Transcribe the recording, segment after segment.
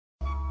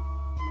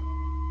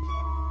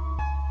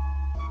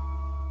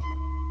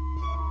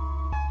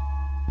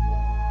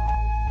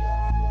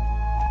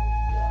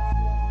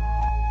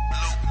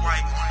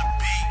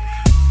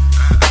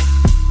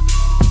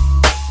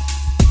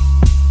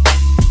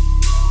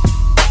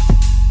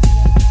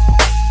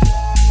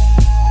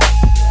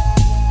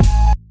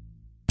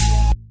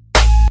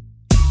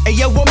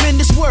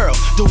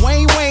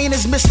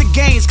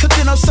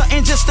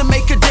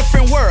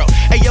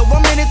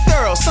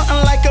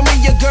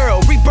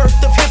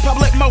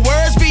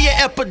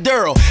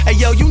epidural. Hey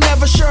yo, you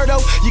never sure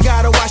though, you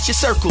gotta watch your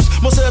circles.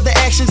 Most of the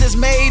actions is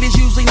made is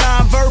usually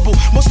non-verbal.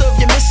 Most of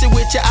you miss it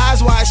with your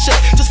eyes wide shut.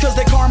 Just cause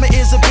their karma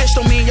is a bitch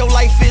don't mean your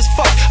life is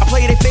fucked. I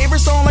play their favorite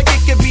song like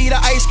it could be the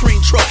ice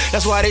cream truck.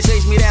 That's why they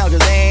chase me down, cause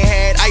they ain't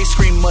had ice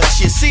cream much.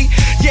 You see,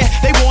 yeah,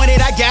 they want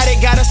it, I got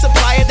it. Gotta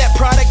supply it, that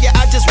product, yeah,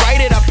 I just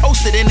write it, I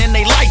post it, and then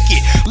they like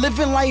it.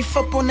 Living life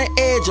up on the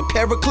edge, a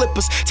pair of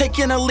clippers.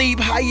 Taking a leap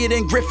higher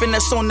than Griffin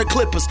that's on the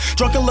Clippers.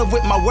 Drunk in love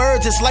with my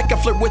words, it's like I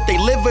flirt with they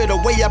liver. The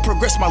way I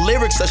progress my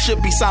lyrics, I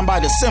should be signed by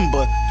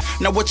December.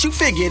 Now what you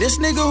figure, this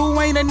nigga who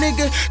ain't a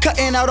nigga,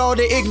 cutting out all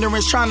the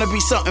ignorance, trying to be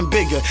something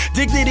bigger.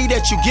 Dignity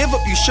that you give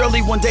up, you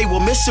surely one day will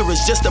miss her.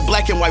 It's just a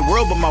black and white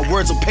world, but my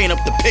words will paint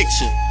up the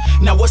picture.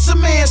 Now what's a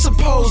man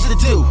supposed to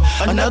do?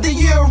 Another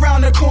year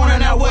around the corner,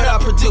 now what I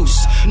produce?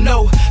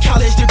 No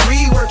college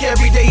degree, work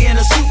every day in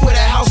a suit with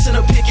a house and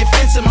a picket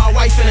fence and my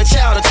wife and a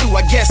child or two.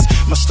 I guess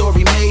my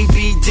story may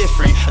be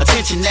different.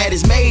 Attention that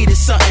is made is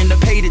something to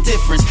pay the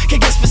difference.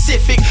 Can't get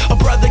specific, a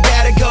brother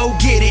gotta go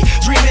get it.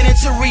 Dreaming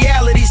into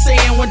reality,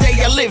 saying one day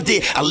I lived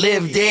it, I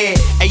lived it.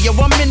 Hey yo,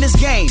 I'm in this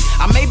game.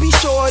 I may be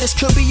sure this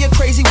could be a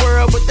crazy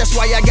world, but that's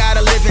why I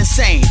gotta live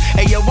insane.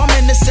 Hey yo, I'm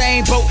in the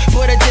same boat,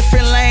 but a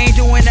different lane,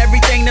 doing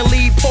everything to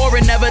leave poor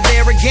and never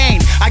there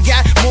again. I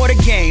got more to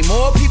gain,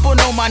 more people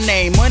know my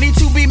name. Money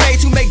to be made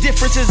to make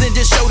differences and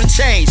just show the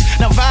change.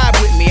 Now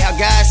vibe with me, how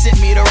God sent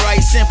me to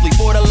write simply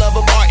for the love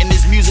of art and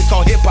this music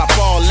called hip-hop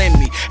all in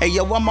me. Hey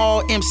yo, I'm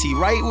all MC,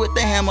 right with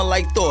the hammer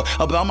like Thor,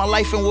 about my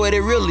life and what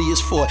it really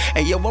is for.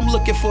 Hey yo, I'm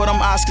looking for them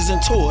Oscars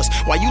and tours.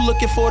 While you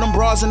looking for them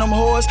bras and them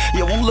whores,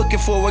 yo, I'm looking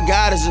for what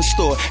God is in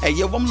store. Hey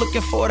yo, I'm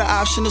looking for the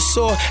option to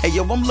soar. Hey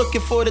yo, I'm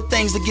looking for the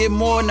things to get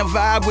more. Now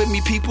vibe with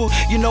me, people,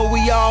 you know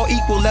we all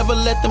equal. Never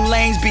let them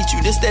lanes beat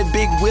you. This that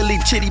big Willie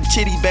chitty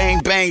chitty bang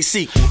bang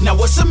sequel. Now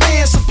what's a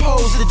man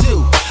supposed to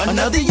do?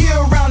 Another year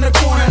around the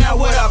corner, now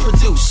what I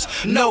produce?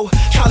 No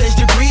college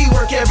degree,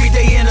 work every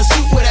day in a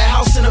suit with a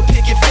house and a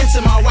picket fence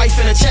and my wife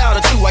and a child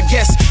or two. I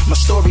guess my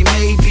story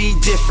may be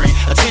different.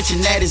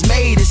 Attention that is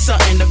made is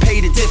something to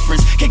pay the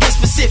difference. Can't get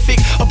specific,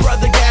 a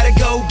brother gotta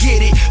go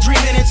get it.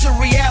 Dreaming into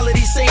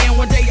reality, saying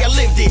one day I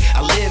lived it,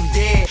 I lived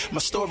it. My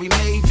story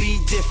may be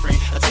different.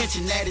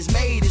 Attention that is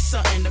made is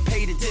something to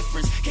pay the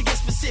difference. Can't get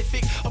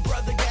specific, a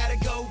brother gotta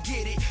go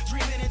get it.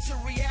 Dreaming into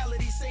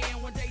reality, saying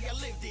one day I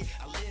lived it,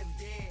 I lived it.